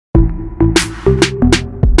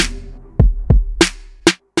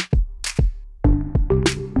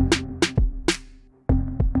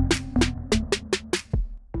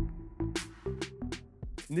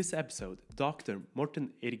In this episode, Dr.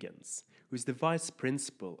 Morten Irgens, who is the Vice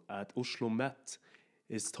Principal at OsloMet,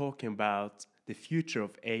 is talking about the future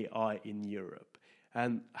of AI in Europe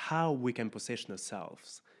and how we can position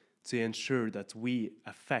ourselves to ensure that we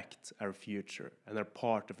affect our future and are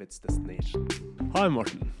part of its destination. Hi,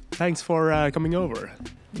 Morten. Thanks for coming over.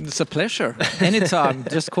 It's a pleasure. Anytime.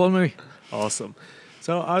 Just call me. Awesome.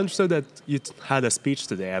 So I understood that you had a speech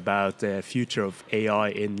today about the future of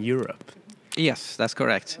AI in Europe. Yes, that's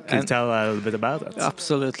correct. Can you tell a little bit about it?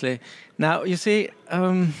 Absolutely. Now, you see,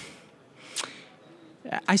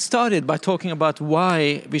 I started by talking about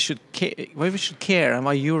why we should care and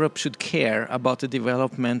why Europe should care about the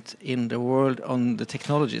development in the world on the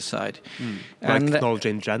technology side. Like technology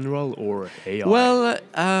in general or AI? Well,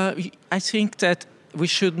 I think that we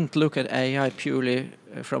shouldn't look at AI purely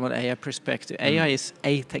from an AI perspective. AI is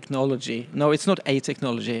a technology. No, it's not a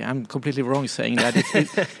technology. I'm completely wrong saying that.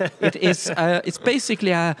 It's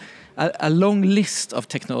basically a long list of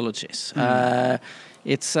technologies.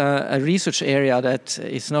 It's a research area that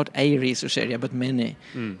is not a research area, but many.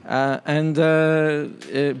 But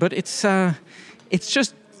it's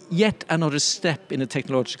just yet another step in the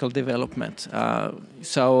technological development.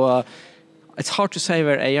 So it's hard to say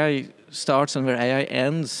where AI starts and where AI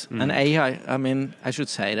ends. And AI, I mean, I should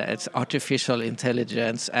say that it's artificial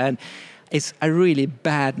intelligence, and it's a really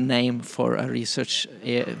bad name for a research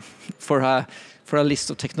for a list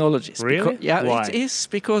of technologies. Really? Why? It is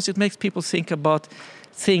because it makes people think about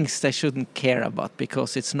things they shouldn't care about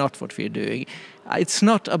because it's not what we're doing. It's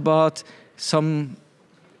not about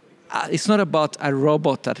it's not about a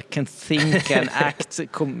robot that can think and act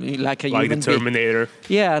like a human being. Like the Terminator.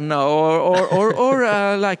 Yeah, no,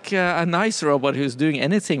 or like a nice robot who's doing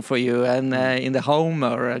anything for you and in the home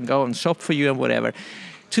or go and shop for you and whatever.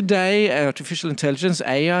 Today, artificial intelligence,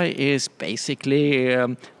 AI, is basically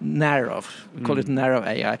narrow. We call it narrow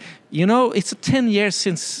AI. You know, it's 10 years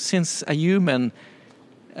since a human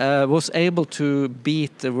was able to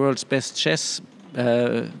beat the world's best chess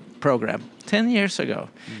program. 10 years ago.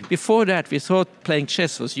 Before that, we thought playing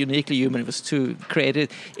chess was uniquely human. It was too creative.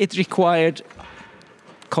 It required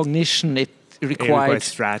cognition. It required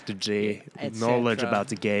strategy, knowledge about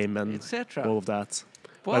the game, and all of that.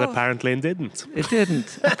 Well, but apparently it didn't. It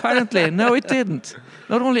didn't. Apparently. No, it didn't.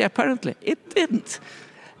 Not only apparently, it didn't.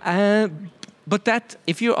 But that,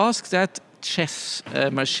 if you ask that chess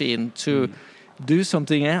machine to do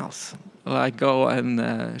something else, like go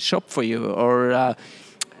and shop for you or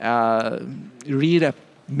read a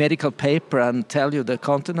medical paper and tell you the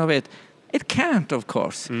content of it, it can't, of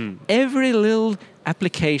course. Every little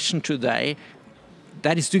application today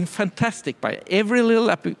that is doing fantastic, by every little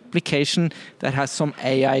application that has some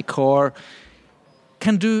AI core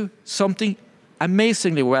can do something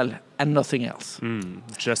amazingly well and nothing else.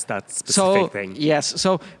 Just that specific thing. Yes.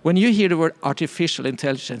 So when you hear the word artificial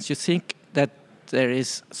intelligence, you think that there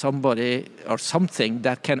is somebody or something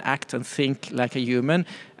that can act and think like a human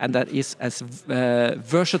and that is as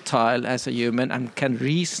versatile as a human and can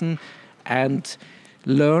reason and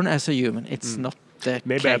learn as a human. It's not the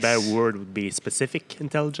Maybe case. a better word would be specific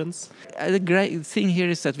intelligence. The great thing here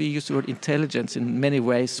is that we use the word intelligence in many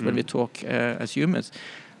ways when we talk as humans.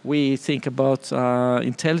 We think about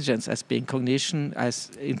intelligence as being cognition, as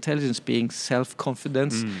intelligence being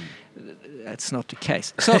self-confidence. That's not the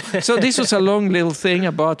case. So this was a long little thing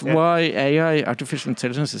about why AI, artificial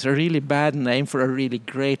intelligence, is a really bad name for a really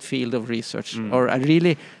great field of research, or a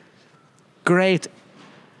really great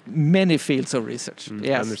many fields of research.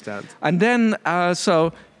 Yes. I understand. And then,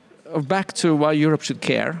 so back to why Europe should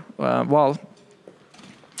care.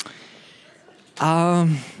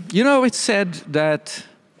 You know, it's said that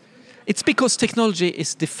it's because technology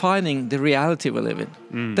is defining the reality we live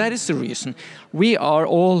in. That is the reason. We are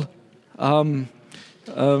all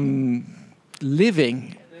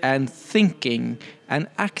living and thinking and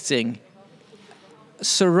acting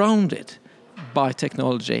surrounded by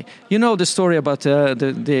technology. You know the story about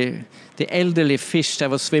the elderly fish that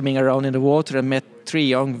was swimming around in the water and met 3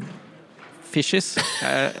 young fishes.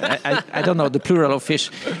 I don't know the plural of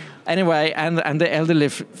fish. Anyway, and the elderly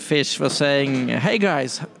fish was saying, "Hey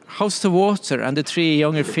guys, how's the water?" And the 3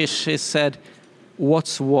 younger fishes said,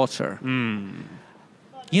 "What's water?"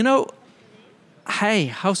 You know, hey,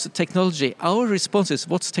 how's the technology? Our response is,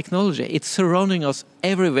 what's technology? It's surrounding us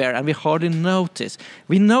everywhere and we hardly notice.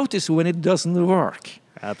 We notice when it doesn't work.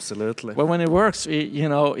 Absolutely. But when it works,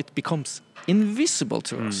 it becomes invisible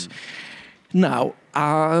to us. Now,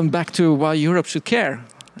 back to why Europe should care.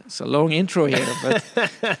 It's a long intro here, but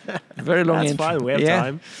very long intro. That's fine, we have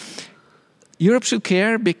time. Europe should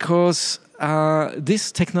care because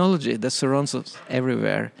this technology that surrounds us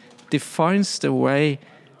everywhere defines the way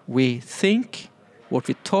we think, what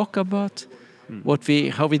we talk about,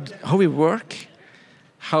 how we work,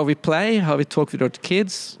 how we play, how we talk with our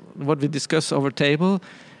kids, what we discuss over table,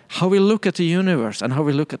 how we look at the universe, and how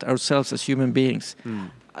we look at ourselves as human beings.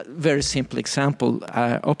 A very simple example.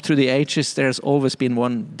 Up through the ages, there's always been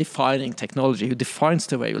one defining technology who defines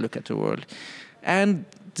the way we look at the world. And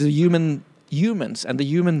the humans and the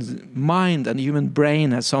human mind and the human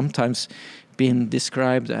brain has sometimes been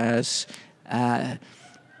described as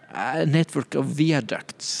a network of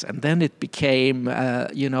viaducts, and then it became,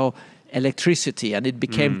 electricity, and it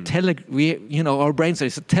became our brains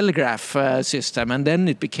is a telegraph system, and then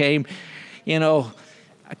it became,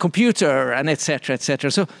 a computer, and etc.,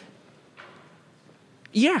 etc. So,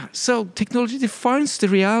 so technology defines the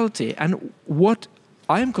reality, and what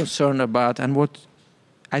I'm concerned about, and what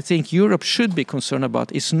I think Europe should be concerned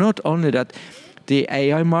about, is not only that the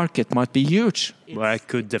AI market might be huge. Well, it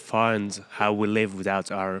could define how we live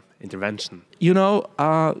without our intervention.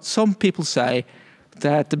 Some people say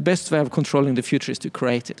that the best way of controlling the future is to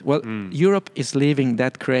create it. Well, Europe is leaving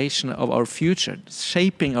that creation of our future,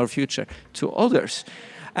 shaping our future, to others.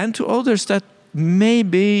 And to others that may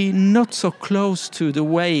be not so close to the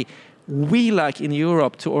way we like in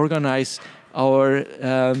Europe to organize our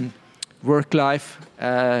work life,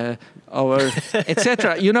 our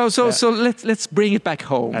etc. So let's bring it back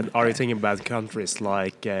home. And are you thinking about countries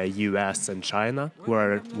like US and China, who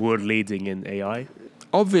are world leading in AI?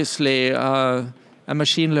 Obviously, a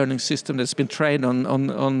machine learning system that's been trained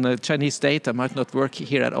on Chinese data might not work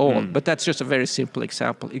here at all. But that's just a very simple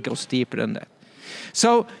example. It goes deeper than that.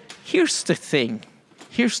 So here's the thing.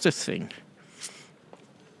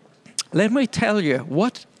 Let me tell you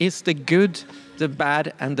what is the good, the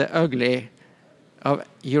bad, and the ugly of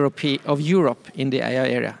Europe in the AI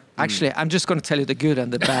area. Actually, I'm just going to tell you the good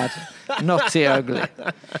and the bad, not the ugly.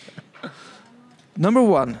 Number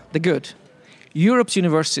one, the good. Europe's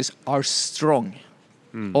universities are strong,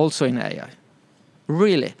 also in AI.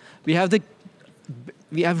 Really. We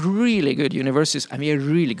have really good universities, and we have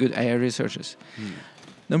really good AI researchers.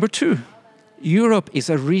 Number two, Europe is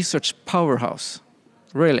a research powerhouse.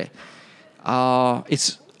 Really.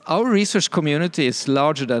 Our research community is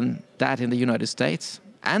larger than that in the United States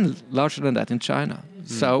and larger than that in China.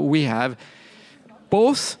 So we have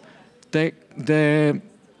both the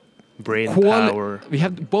brain power. We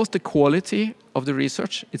have both the quality of the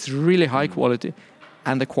research, it's really high quality,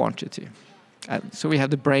 and the quantity. So we have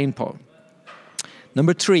the brain power.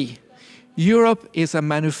 Number three, Europe is a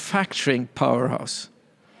manufacturing powerhouse.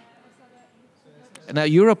 Now,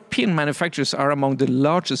 European manufacturers are among the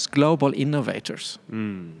largest global innovators.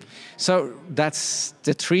 So that's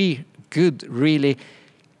the three really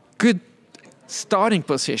good starting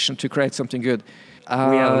position to create something good.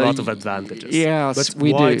 We have a lot of advantages. Yes, but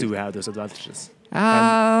why do we have those advantages?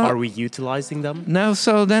 And are we utilizing them? No,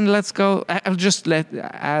 so then let's go. I'll just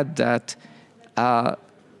add that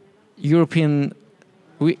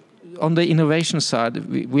on the innovation side,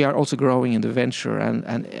 we are also growing in the venture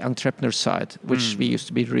and entrepreneur side, which we used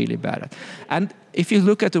to be really bad at. And if you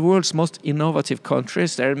look at the world's most innovative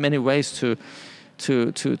countries, there are many ways to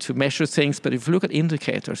measure things. But if you look at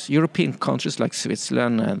indicators, European countries like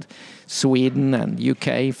Switzerland and Sweden and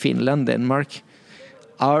UK, Finland, Denmark,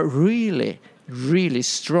 are really, really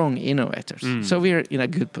strong innovators. So we're in a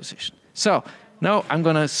good position. So now I'm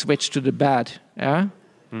going to switch to the bad. Yeah.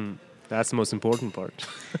 That's the most important part.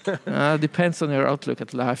 Depends on your outlook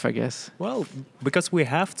at life, I guess. Well, because we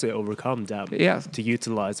have to overcome them to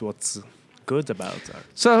utilize what's good about it.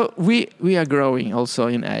 So we are growing also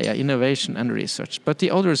in AI, innovation and research, but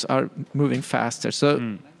the others are moving faster.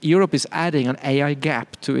 So Europe is adding an AI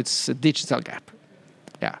gap to its digital gap.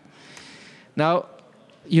 Yeah. Now,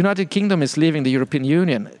 United Kingdom is leaving the European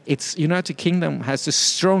Union. United Kingdom has the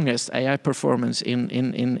strongest AI performance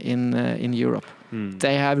in Europe.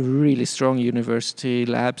 They have really strong university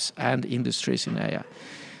labs and industries in AI.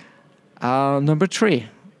 Number three,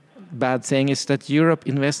 bad thing is that Europe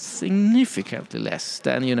invests significantly less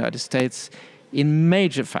than the United States in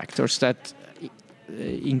major factors that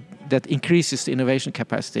increases the innovation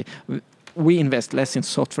capacity. We invest less in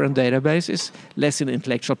software and databases, less in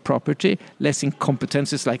intellectual property, less in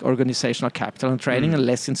competences like organizational capital and training, and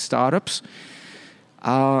less in startups.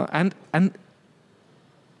 And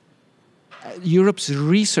Europe's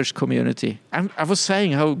research community, I was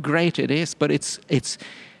saying how great it is, but it's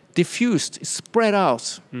diffused, it's spread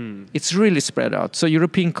out. It's really spread out. So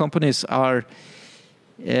European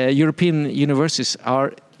universities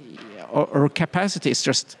or capacity is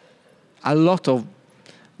just a lot of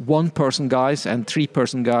one-person guys and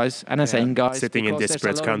three-person guys, and I'm saying guys sitting in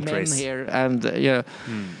disparate countries here, and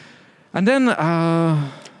and then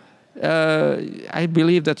I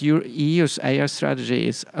believe that your EU's AI strategy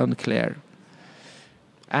is unclear.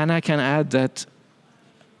 And I can add that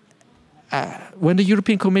when the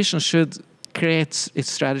European Commission should create its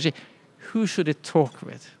strategy, who should it talk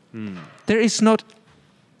with? There is not...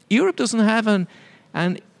 Europe doesn't have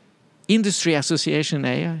an industry association in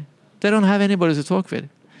AI. They don't have anybody to talk with.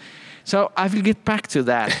 So I will get back to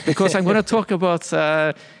that, because I'm going to talk about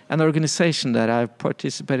an organization that I've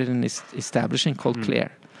participated in establishing called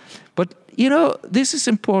CLEAR. But, you know, this is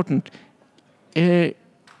important. If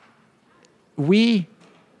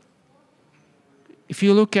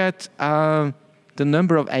you look at the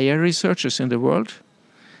number of AI researchers in the world,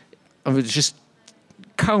 I would just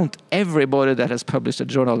count everybody that has published a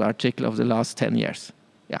journal article of the last 10 years.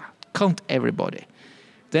 Yeah, count everybody.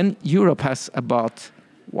 Then Europe has about,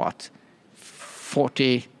 what,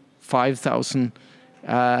 45,000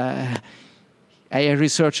 AI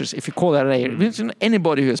researchers, if you call that AI,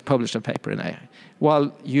 anybody who has published a paper in AI.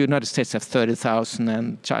 While United States have 30,000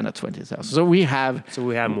 and China 20,000. So we have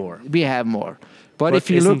more. We have more. But if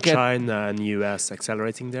you isn't look at China and US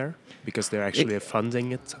accelerating there because they're actually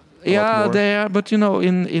funding it? Yeah, they are. But you know,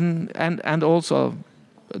 and also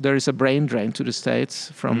there is a brain drain to the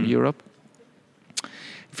States from Europe.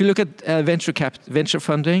 If you look at venture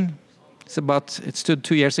funding, it stood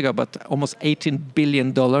 2 years ago, about almost $18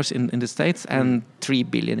 billion in the States and $3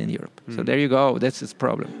 billion in Europe. So there you go. That's its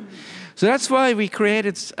problem. So that's why we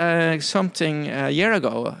created something a year and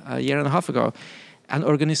a half ago, an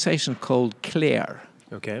organization called CLEAR.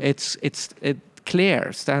 Okay.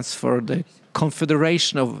 CLEAR stands for the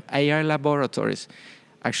Confederation of AI Laboratories.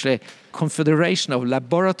 Actually, Confederation of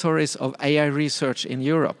Laboratories of AI Research in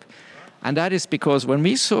Europe. And that is because when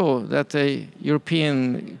we saw that the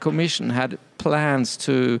European Commission had plans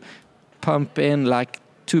to pump in like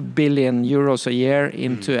 2 billion euros a year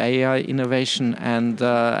into AI innovation and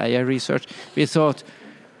AI research, we thought,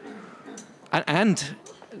 and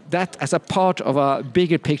that as a part of a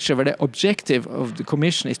bigger picture where the objective of the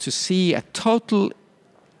Commission is to see a total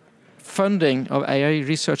funding of AI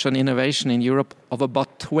research and innovation in Europe of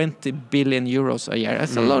about 20 billion euros a year.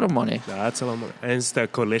 That's a lot of money. That's a lot of money. And it's the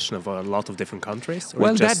coalition of a lot of different countries?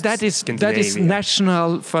 Well, that is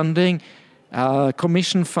national funding,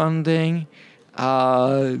 commission funding,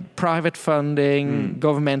 private funding,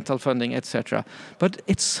 governmental funding, etc. But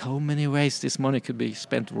it's so many ways this money could be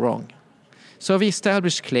spent wrong. So we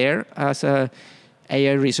established CLEAR as a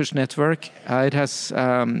AI research network. It has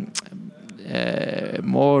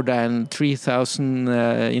more than 3,000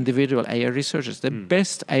 individual AI researchers. The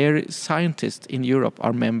best AI scientists in Europe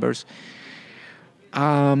are members.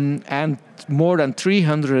 And more than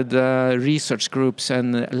 300 research groups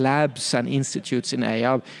and labs and institutes in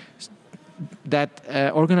AI that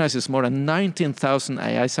organizes more than 19,000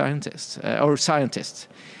 AI scientists,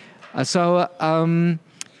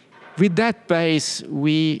 with that base,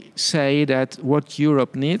 we say that what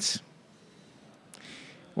Europe needs,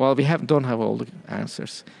 well, we don't have all the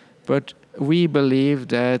answers, but we believe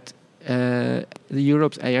that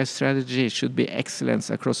Europe's AI strategy should be excellence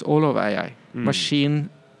across all of AI. Machine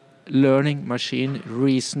learning, machine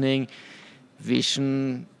reasoning,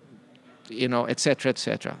 vision,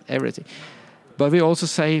 etc., everything. But we also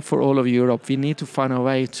say for all of Europe, we need to find a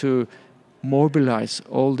way to mobilize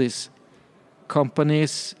all these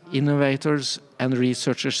companies, innovators, and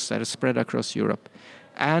researchers that are spread across Europe.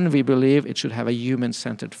 And we believe it should have a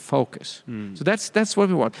human-centered focus. So that's what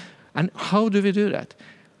we want. And how do we do that?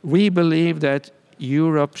 We believe that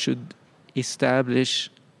Europe should establish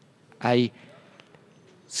a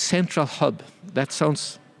central hub. That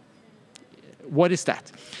sounds... What is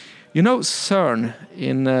that? You know CERN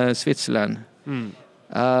in Switzerland,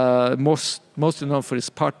 mostly known for its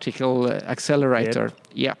particle accelerator.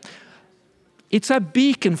 Yep. Yeah. It's a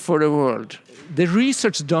beacon for the world. The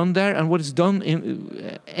research done there and what is done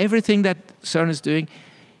in everything that CERN is doing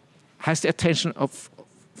has the attention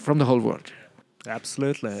from the whole world.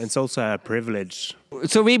 Absolutely. It's also a privilege.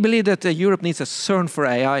 So we believe that Europe needs a CERN for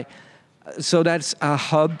AI. So that's a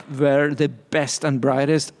hub where the best and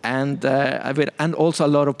brightest and also a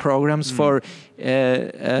lot of programs for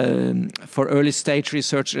early stage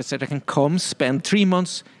researchers that can come, spend 3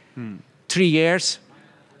 months, 3 years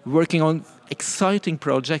working on exciting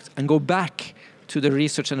projects and go back to the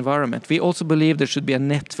research environment. We also believe there should be a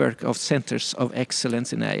network of centers of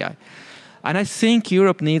excellence in AI. And I think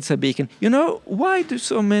Europe needs a beacon. You know, why do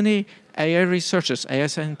so many AI researchers, AI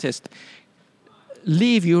scientists,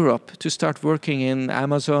 leave Europe to start working in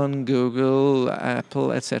Amazon, Google,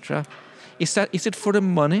 Apple, etc.? Is it for the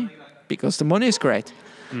money? Because the money is great.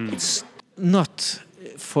 It's not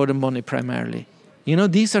for the money primarily. You know,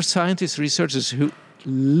 these are scientists, researchers who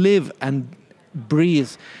live and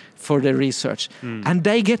breathe for the research. And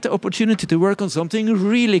they get the opportunity to work on something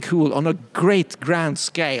really cool on a great grand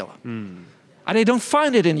scale. And they don't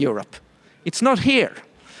find it in Europe. It's not here.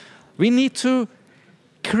 We need to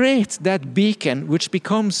create that beacon which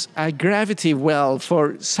becomes a gravity well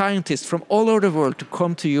for scientists from all over the world to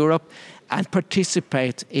come to Europe and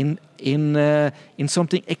participate in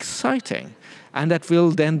something exciting. And that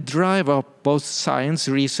will then drive up both science,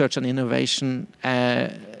 research and innovation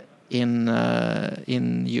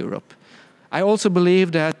in Europe. I also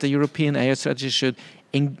believe that the European AI strategy should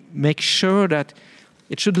make sure that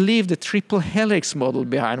it should leave the triple helix model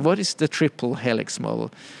behind. What is the triple helix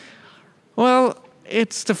model? Well,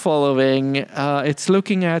 it's the following. It's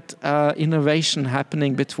looking at innovation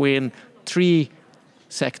happening between three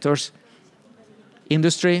sectors: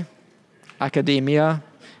 industry, academia,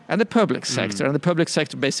 and the public sector. And the public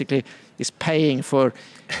sector basically is paying for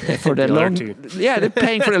the they're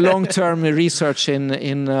paying for the long-term research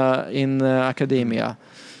in academia.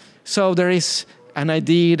 So there is an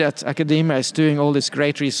idea that academia is doing all this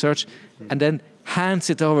great research and then hands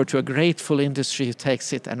it over to a grateful industry who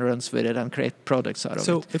takes it and runs with it and create products out of it.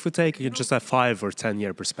 So if we take just a 5 or 10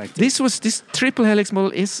 year perspective, this triple helix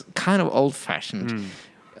model is kind of old-fashioned.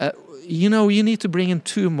 You know, you need to bring in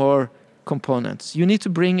two more components. You need to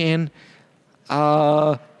bring in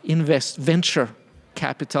venture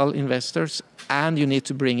capital investors, and you need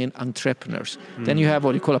to bring in entrepreneurs. Then you have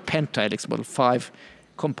what you call a pentahelix model, 5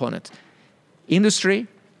 components: industry,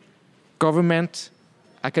 government,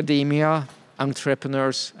 academia,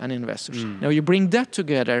 entrepreneurs, and investors. Now you bring that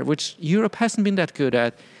together, which Europe hasn't been that good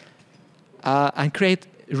at, and create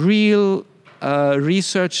real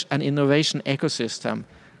research and innovation ecosystem.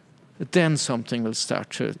 Then something will start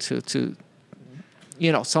to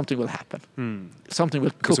something will happen. Something will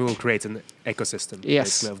cook. Because we will create an ecosystem,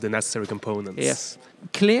 yes, of the necessary components. Yes.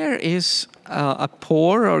 CLARE is a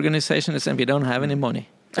poor organization, and we don't have any money.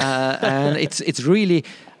 And it's really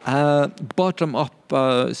bottom-up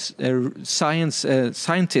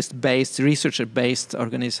scientist-based, researcher-based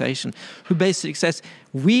organization who basically says,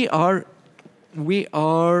 we are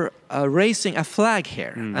raising a flag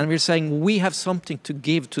here, and we're saying we have something to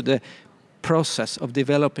give to the process of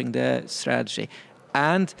developing the strategy.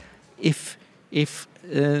 And if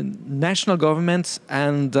national governments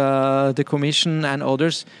and the Commission and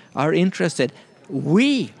others are interested,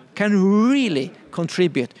 we can really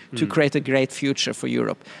contribute to create a great future for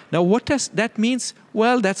Europe. Now, what does that mean?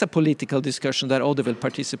 Well, that's a political discussion that others will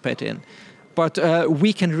participate in. But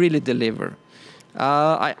we can really deliver.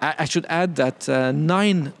 I should add that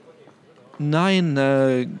nine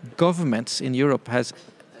governments in Europe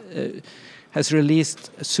has released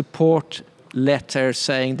support letters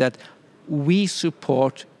saying that we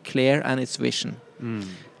support CLARE and its vision.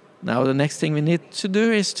 Now the next thing we need to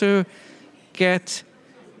do is to get,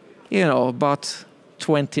 about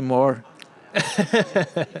 20 more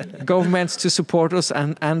governments to support us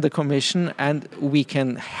and the Commission, and we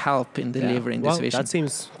can help in delivering this vision. That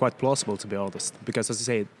seems quite plausible, to be honest, because as you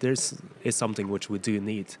say, this is something which we do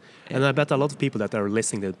need. And I bet a lot of people that are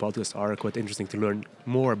listening to the podcast are quite interested to learn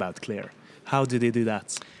more about CLARE. How do they do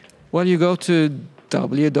that? Well, you go to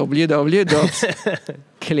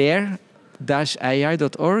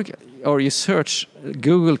www.clare-ai.org, or you search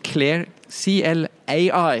Google CLARE,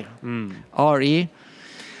 C-L-A-I-R-E,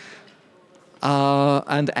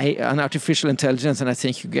 and artificial intelligence, and I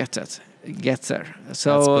think you get there.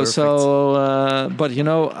 So but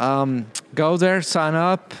go there, sign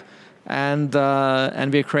up, and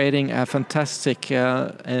we're creating a fantastic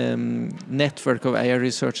network of AI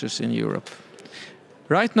researchers in Europe.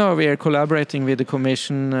 Right now, we are collaborating with the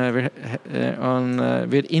Commission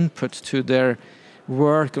with input to their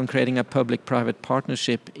work on creating a public-private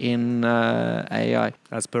partnership in AI.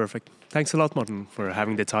 That's perfect. Thanks a lot, Morten, for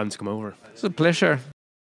having the time to come over. It's a pleasure.